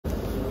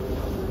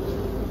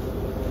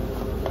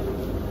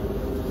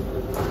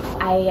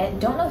I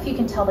don't know if you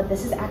can tell, but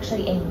this is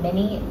actually a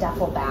mini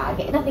duffel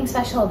bag. Nothing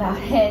special about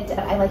it.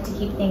 I like to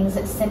keep things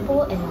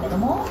simple and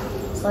minimal.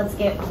 So let's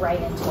get right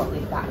into what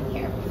we've got in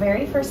here.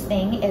 Very first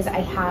thing is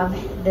I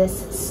have this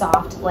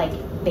soft, like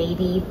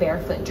baby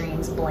Barefoot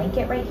Dreams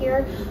blanket right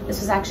here.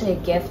 This was actually a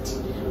gift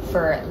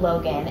for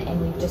Logan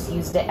and we've just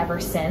used it ever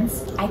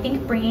since. I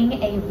think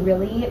bringing a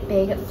really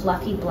big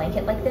fluffy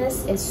blanket like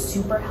this is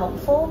super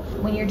helpful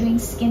when you're doing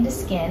skin to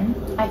skin.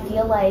 I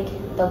feel like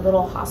the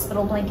little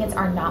hospital blankets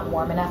are not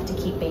warm enough to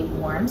keep baby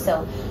warm,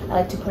 so I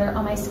like to put her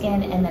on my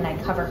skin and then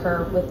I cover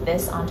her with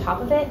this on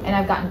top of it, and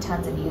I've gotten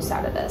tons of use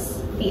out of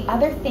this. The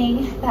other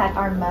thing that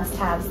are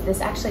must-haves, this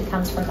actually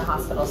comes from the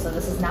hospital, so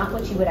this is not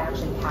what you would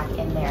actually pack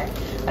in there,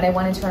 but I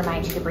wanted to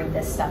remind you to bring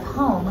this stuff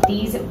home.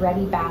 These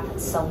Ready Bath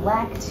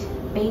Select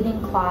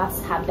bathing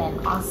cloths have been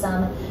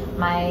awesome.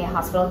 My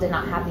hospital did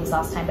not have these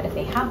last time, but if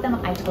they have them,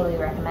 I totally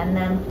recommend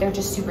them. They're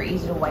just super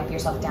easy to wipe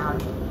yourself down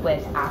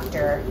with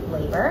after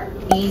labor.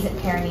 These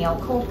perineal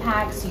cold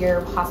packs,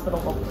 your hospital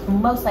will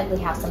most likely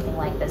have something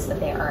like this, but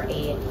they are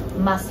a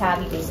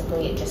must-have. You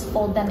basically just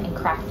fold them and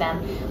crack them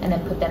and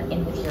then put them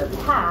in with your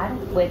pad,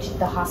 which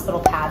the hospital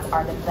pads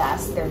are the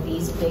best. They're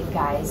these big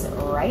guys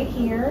right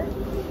here.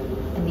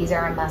 And these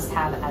are a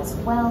must-have as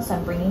well, so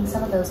I'm bringing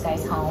some of those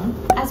guys home,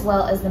 as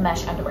well as the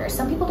mesh underwear.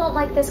 Some people don't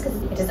like this because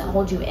it doesn't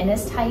hold you in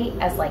as tight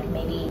as like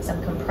maybe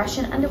some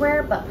compression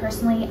underwear, but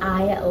personally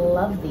I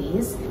love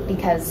these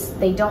because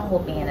they don't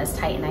hold me in as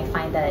tight, and I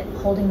find that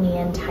holding me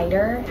in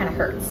tighter kind of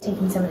hurts.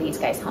 Taking some of these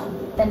guys home.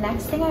 The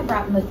next thing I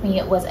brought with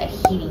me was a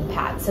heating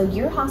pad. So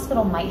your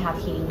hospital might have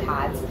heating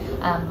pads.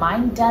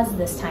 Mine does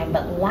this time,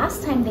 but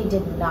last time they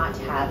did not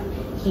have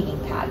heating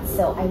pads.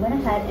 So I went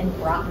ahead and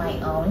brought my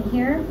own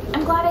here.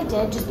 I'm glad I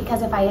did, just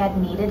because if I had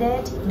needed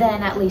it,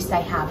 then at least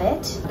I have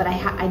it. But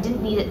I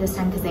didn't need it this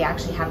time because they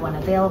actually had one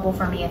available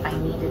for me if I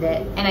needed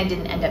it, and I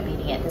didn't end up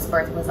needing it. This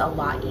birth was a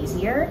lot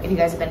easier. If you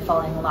guys have been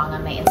following along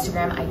on my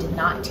Instagram, I did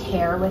not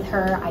tear with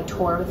her. I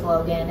tore with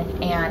Logan,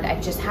 and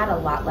I've just had a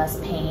lot less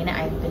pain.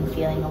 I've been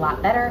feeling a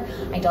lot better.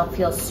 I don't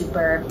feel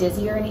super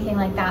dizzy or anything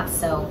like that,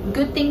 so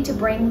good thing to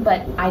bring,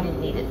 but I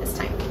didn't need it this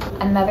time.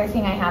 Another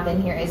thing I have in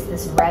here is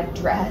this red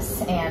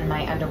dress and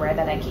my underwear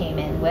that I came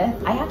in with.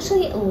 I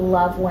actually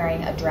love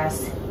wearing a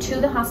dress to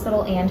the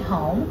hospital and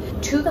home.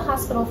 To the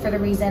hospital for the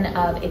reason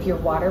of if your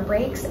water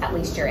breaks, at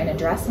least you're in a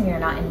dress and you're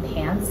not in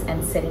pants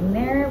and sitting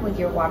there with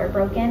your water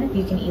broken.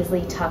 You can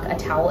easily tuck a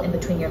towel in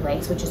between your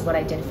legs, which is what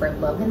I did for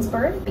Logan's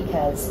birth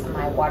because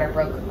my water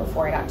broke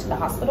before I got to the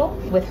hospital.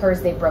 With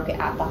hers, they broke it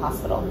at the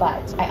hospital.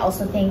 But I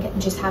also think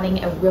just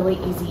having a really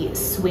easy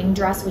swing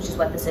dress, which is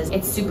what this is,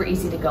 it's super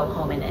easy to go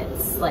home and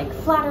it's like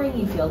flattering,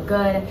 you feel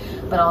good,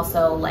 but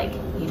also like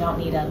you don't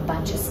need a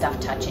bunch of stuff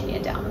touching you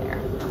down there.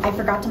 I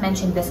forgot to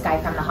mention this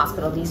guy from the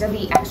hospital. These are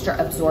the extra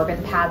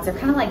absorbent pads. They're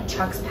kind of like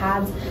Chuck's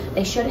pads.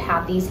 They should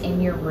have these in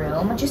your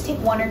room. Just take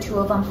one or two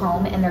of them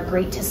home, and they're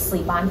great to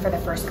sleep on for the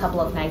first couple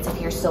of nights.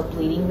 If you're still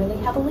bleeding really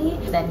heavily,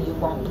 then you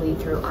won't bleed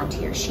through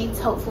onto your sheets,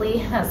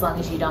 hopefully, as long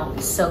as you don't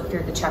soak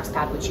through the Chuck's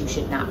pad, which you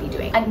should not be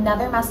doing.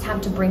 Another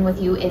must-have to bring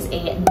with you is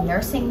a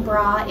nursing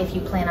bra if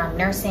you plan on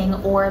nursing,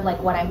 or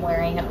like what I'm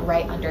wearing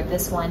right under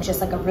this one,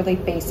 just like a really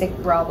basic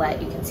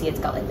bralette. You can see it's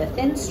got like the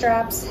thin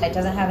straps. It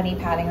doesn't have any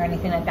padding or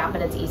anything like that,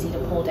 but it's easy to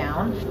pull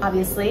down.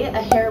 Obviously, a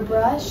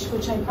hairbrush,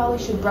 which I probably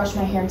should brush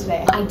my hair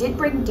today. I did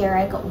bring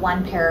Derek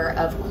one pair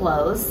of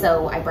clothes,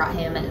 so I brought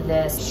him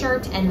this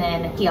shirt, and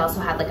then he also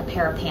had like a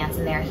pair of pants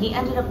in there. He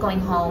ended up going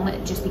home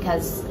just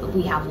because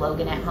we have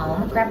Logan at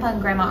home. Grandpa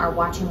and Grandma are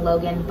watching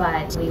Logan,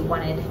 but we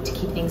wanted to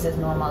keep things as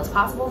normal as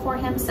possible for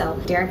him,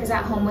 so Derek is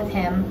at home with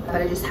him,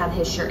 but I just have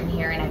his shirt in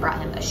here, and I brought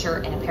him a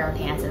shirt and a pair of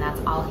pants, and that's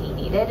all he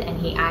needed, and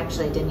he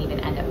actually didn't even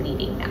end up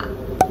needing that.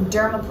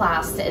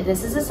 Dermaplast,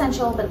 this is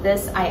essential, but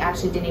this, I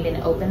actually didn't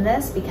even open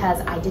this because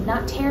I did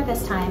not tear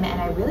this time, and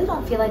I really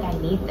don't feel like I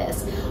need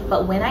this,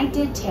 but when I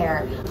did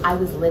tear, I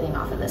was living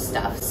off of this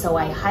stuff, so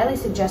I highly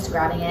suggest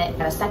grabbing it.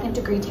 Got a 2nd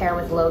degree tear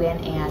with Logan,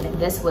 and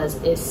this was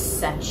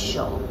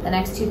essential. The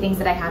next two things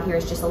that I have here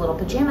is just a little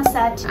pajama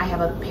set. I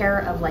have a pair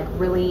of like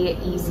really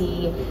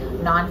easy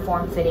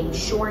non-form fitting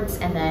shorts,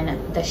 and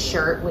then the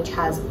shirt, which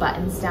has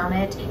buttons down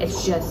it.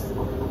 It's just,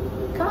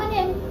 come on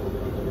in.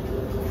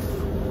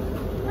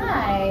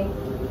 Hi.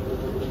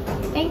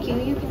 Thank you.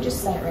 You can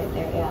just set it right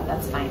there. Yeah,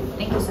 that's fine.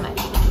 Thank you so much.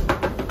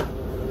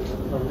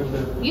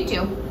 You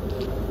too.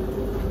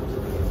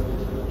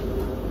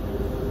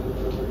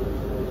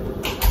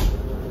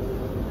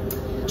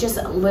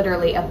 Just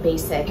literally a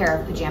basic pair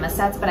of pajama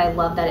sets, but I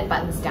love that it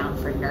buttons down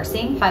for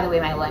nursing. By the way,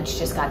 my lunch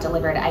just got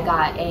delivered. I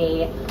got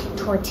a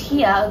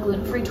tortilla, a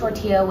gluten-free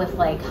tortilla with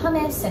like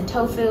hummus and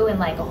tofu and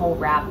like a whole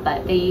wrap,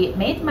 but they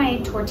made my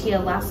tortilla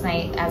last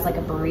night as like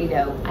a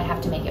burrito. I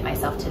have to make it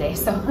myself today,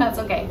 so that's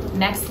okay.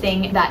 Next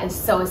thing that is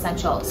so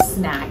essential,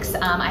 snacks.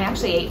 I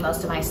actually ate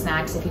most of my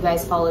snacks. If you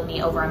guys followed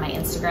me over on my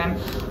Instagram,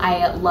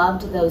 I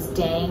loved those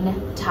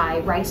Dang Thai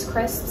rice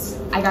crisps.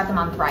 I got them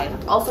on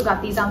Thrive. Also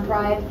got these on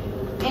Thrive.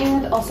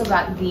 And also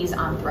got these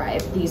on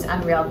Thrive, these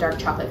Unreal dark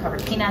chocolate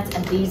covered peanuts,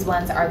 and these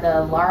ones are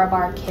the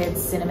Larabar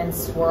Kids Cinnamon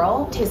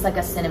Swirl. Tastes like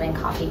a cinnamon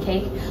coffee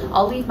cake.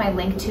 I'll leave my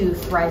link to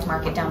Thrive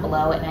Market down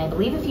below, and I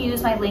believe if you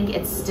use my link,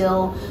 it's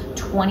still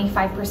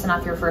 25%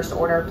 off your first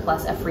order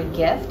plus a free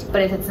gift.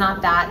 But if it's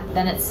not that,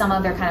 then it's some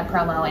other kind of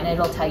promo, and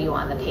it'll tell you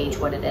on the page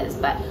what it is.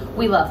 But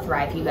we love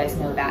Thrive, you guys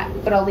know that.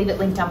 But I'll leave it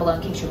linked down below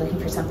in case you're looking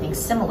for something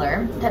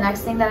similar. The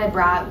next thing that I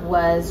brought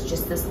was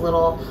just this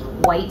little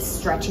white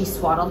stretchy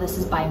swaddle. This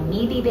is by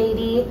Meaty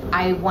Baby.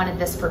 I wanted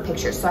this for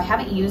pictures, so I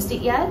haven't used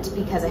it yet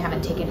because I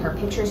haven't taken her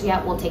pictures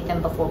yet. We'll take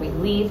them before we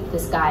leave.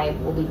 This guy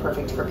will be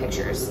perfect for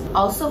pictures.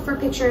 Also for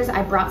pictures,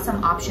 I brought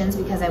some options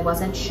because I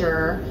wasn't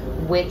sure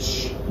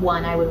which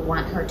one I would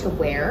want her to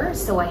wear.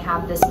 So I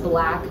have this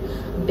black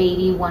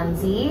baby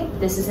onesie.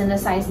 This is in the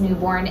size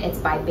newborn. It's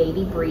by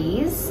Baby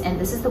Breeze. And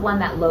this is the one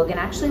that Logan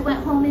actually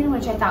went home in,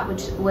 which I thought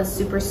was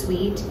super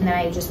sweet. And then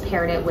I just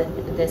paired it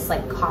with this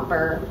like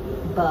copper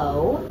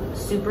bow,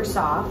 super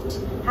soft.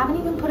 Haven't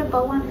even put a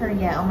bow on her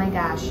yet, oh my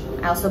gosh.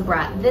 I also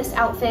brought this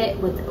outfit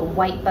with a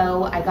white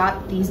bow. I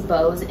got these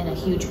bows in a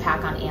huge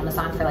pack on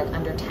Amazon for like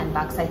under 10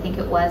 bucks, I think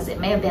it was. It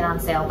may have been on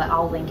sale, but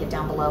I'll link it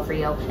down below for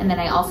you. And then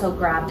I also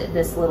grabbed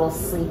this little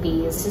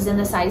sleepy. This is in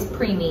the size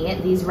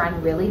preemie. These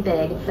run really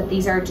big, but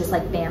these are just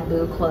like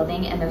bamboo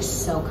clothing and they're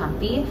so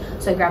comfy.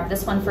 So I grabbed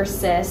this one for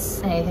sis,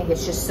 and I think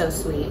it's just so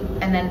sweet.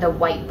 And then the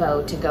white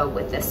bow to go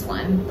with this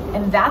one.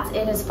 And that's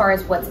it as far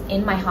as what's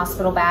in my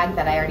hospital bag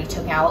that I already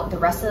took out. The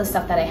rest of the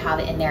stuff that I have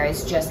in there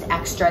is just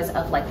extras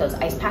of like those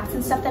ice packs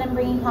and stuff that I'm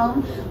bringing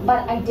home.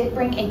 But I did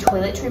bring a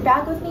toiletry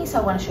bag with me, so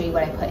I want to show you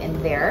what I put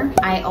in there.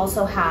 I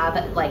also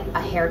have like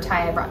a hair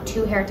tie. I brought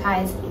 2 hair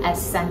ties.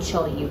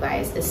 Essential, you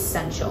guys,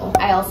 essential.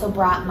 I also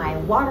brought my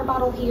water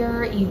bottle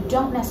here. You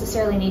don't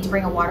necessarily need to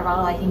bring a water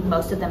bottle. I think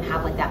most of them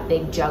have like that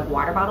big jug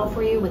water bottle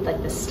for you with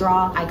like the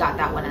straw. I got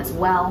that one as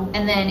well.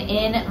 And then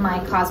in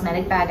my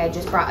cosmetic bag, I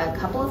just brought a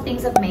couple of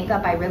things of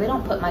makeup. I really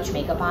don't put much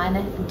makeup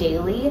on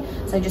daily,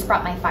 so I just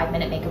brought my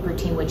 5-minute makeup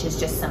routine, which is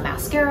just some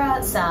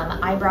mascara,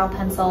 some eyebrow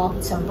pencil,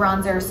 some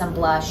bronzer, some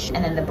blush, and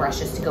then the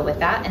brushes to go with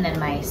that, and then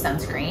my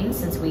sunscreen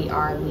since we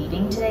are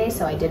leaving today,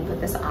 so I did put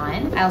this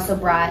on. I also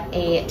brought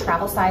a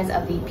travel size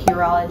of the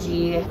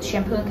Pureology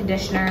shampoo and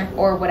conditioner,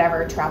 or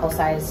whatever travel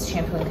size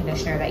shampoo and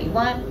conditioner that you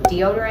want,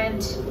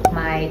 deodorant,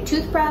 my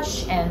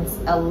toothbrush, and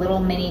a little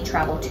mini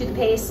travel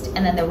toothpaste,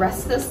 and then the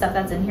rest of the stuff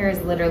that's in here is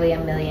literally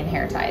a million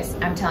hair ties.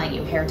 I'm telling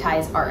you, hair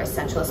ties are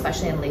essential,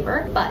 especially in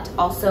labor. But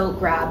also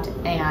grabbed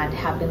and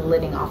have been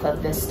living off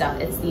of this stuff.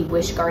 It's the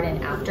Wish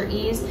Garden After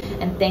Ease,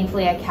 and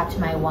thankfully I kept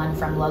my one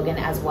from Logan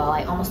as well.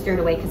 I almost threw it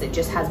away because it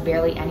just has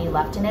barely any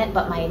left in it,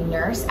 but my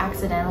nurse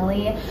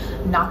accidentally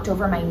knocked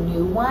over my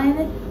new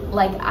one.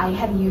 Like, I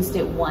had used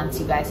it once,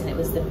 you guys, and it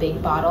was the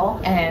big bottle,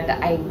 and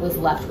I was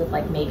left with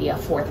like maybe a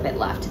 1/4 of it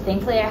left.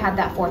 Thankfully I had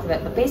that 1/4 of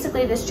it, but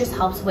basically this just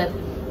helps with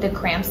the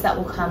cramps that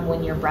will come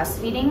when you're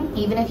breastfeeding.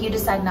 Even if you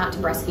decide not to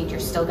breastfeed, you're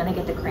still gonna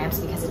get the cramps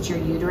because it's your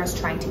uterus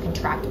trying to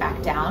contract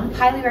back down.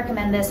 Highly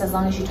recommend this as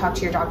long as you talk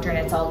to your doctor and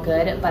it's all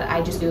good, but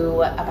I just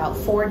do about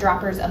 4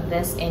 droppers of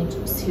this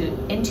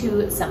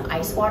into some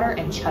ice water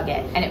and chug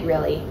it, and it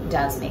really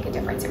does make a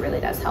difference. It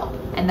really does help.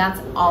 And that's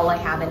all I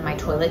have in my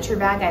toiletry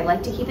bag. I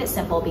like to keep it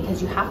simple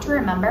because you have to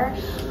remember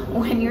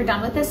when you're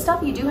done with this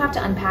stuff, you do have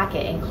to unpack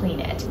it and clean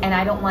it. And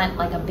I don't want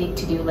like a big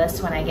to-do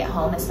list when I get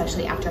home,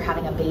 especially after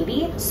having a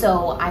baby.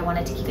 So I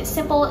wanted to keep it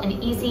simple and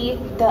easy.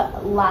 The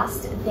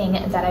last thing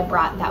that I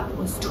brought that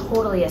was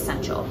totally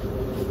essential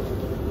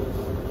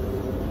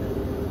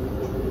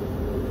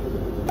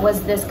was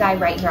this guy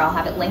right here. I'll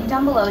have it linked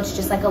down below. It's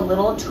just like a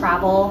little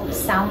travel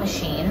sound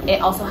machine.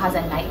 It also has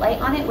a night light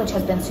on it, which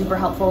has been super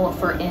helpful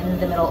for in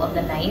the middle of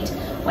the night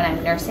when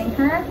I'm nursing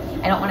her.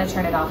 I don't want to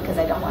turn it off because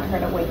I don't want her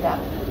to wake up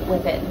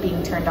with it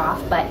being turned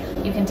off, but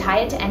you can tie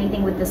it to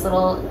anything with this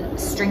little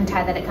string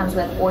tie that it comes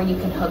with, or you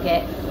can hook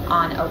it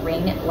on a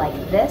ring like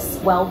this.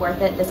 Well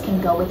worth it. This can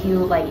go with you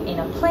like in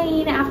a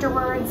plane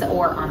afterwards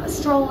or on the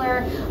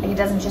stroller. Like, it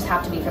doesn't just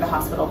have to be for the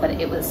hospital, but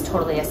it was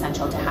totally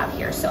essential to have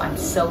here. So I'm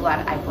so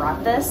glad I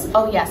brought this.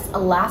 Oh yes, a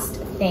last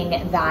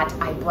thing that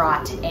I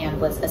brought and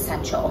was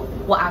essential.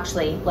 Well,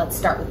 actually, let's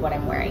start with what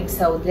I'm wearing.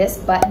 So this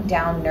button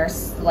down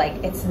nurse,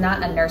 like, it's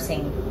not a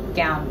nursing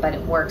gown, but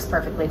it works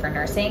perfectly for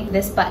nursing.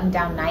 This button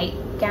down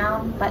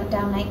nightgown,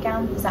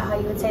 is that how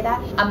you would say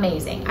that?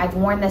 Amazing. I've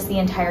worn this the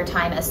entire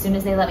time. As soon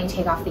as they let me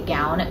take off the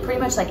gown, pretty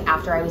much like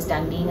after I was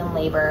done being in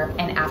labor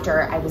and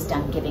after I was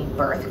done giving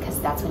birth, because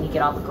that's when you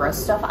get all the gross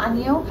stuff on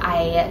you,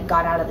 I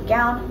got out of the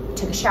gown,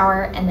 took a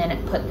shower, and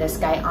then put this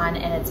guy on,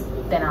 and it's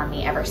been on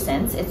me ever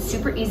since. It's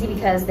super easy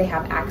because they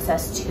have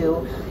access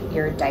to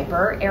your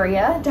diaper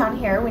area down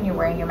here when you're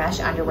wearing your mesh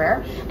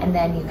underwear, and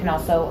then you can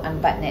also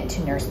unbutton it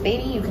to nurse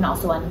baby. You can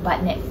also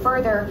unbutton it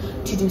further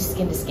to do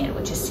skin to skin,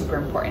 which is super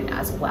important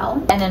as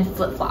well. And then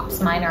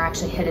flip-flops. Mine are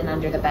actually hidden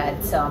under the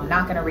bed, so I'm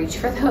not gonna reach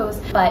for those,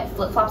 but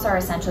flip-flops are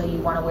essential. You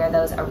wanna wear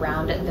those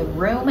around the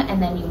room,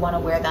 and then you wanna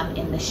wear them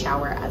in the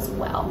shower as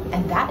well.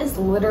 And that is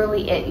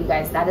literally it, you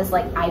guys. That is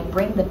like, I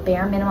bring the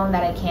bare minimum minimum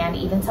that I can.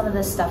 Even some of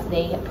this stuff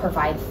they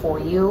provide for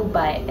you,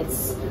 but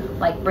it's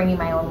like bringing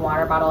my own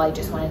water bottle. I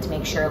just wanted to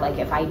make sure, like,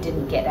 if I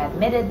didn't get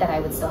admitted, that I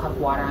would still have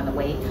water on the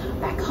way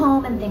back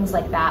home and things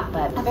like that.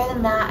 But other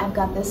than that, I've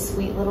got this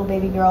sweet little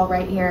baby girl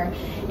right here,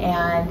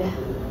 and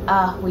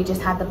we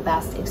just had the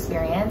best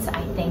experience.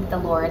 I thank the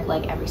Lord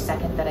like every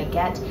second that I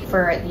get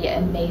for the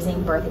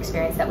amazing birth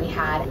experience that we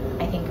had.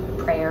 I think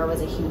prayer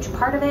was a huge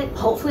part of it.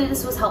 Hopefully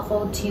this was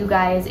helpful to you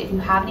guys. If you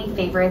have any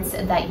favorites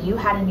that you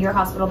had in your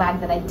hospital bag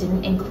that I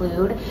didn't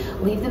include,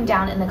 leave them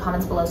down in the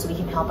comments below so we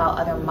can help out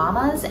other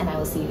mamas, and I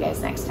will see you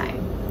guys next time.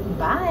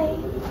 Bye.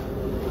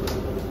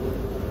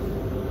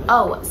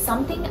 Oh,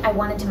 something I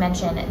wanted to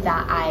mention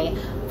that I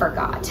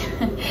forgot.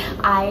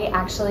 I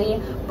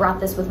actually brought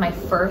this with my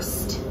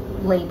first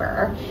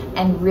labor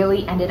and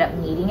really ended up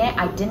needing it.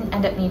 I didn't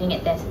end up needing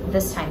it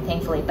this time,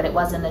 thankfully, but it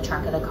was in the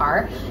trunk of the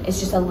car. It's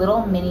just a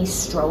little mini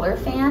stroller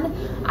fan.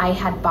 I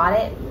had bought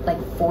it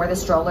like for the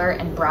stroller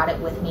and brought it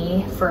with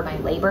me for my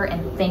labor,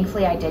 and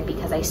thankfully I did,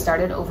 because I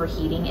started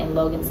overheating in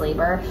Logan's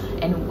labor,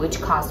 and which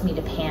caused me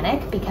to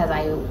panic because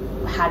I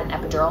had an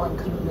epidural and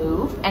couldn't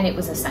move, and it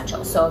was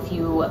essential. So if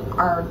you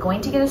are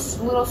going to get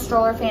a little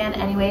stroller fan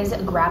anyways,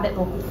 grab it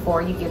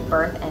before you give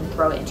birth and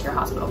throw it into your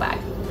hospital bag.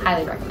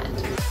 Highly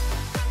recommend.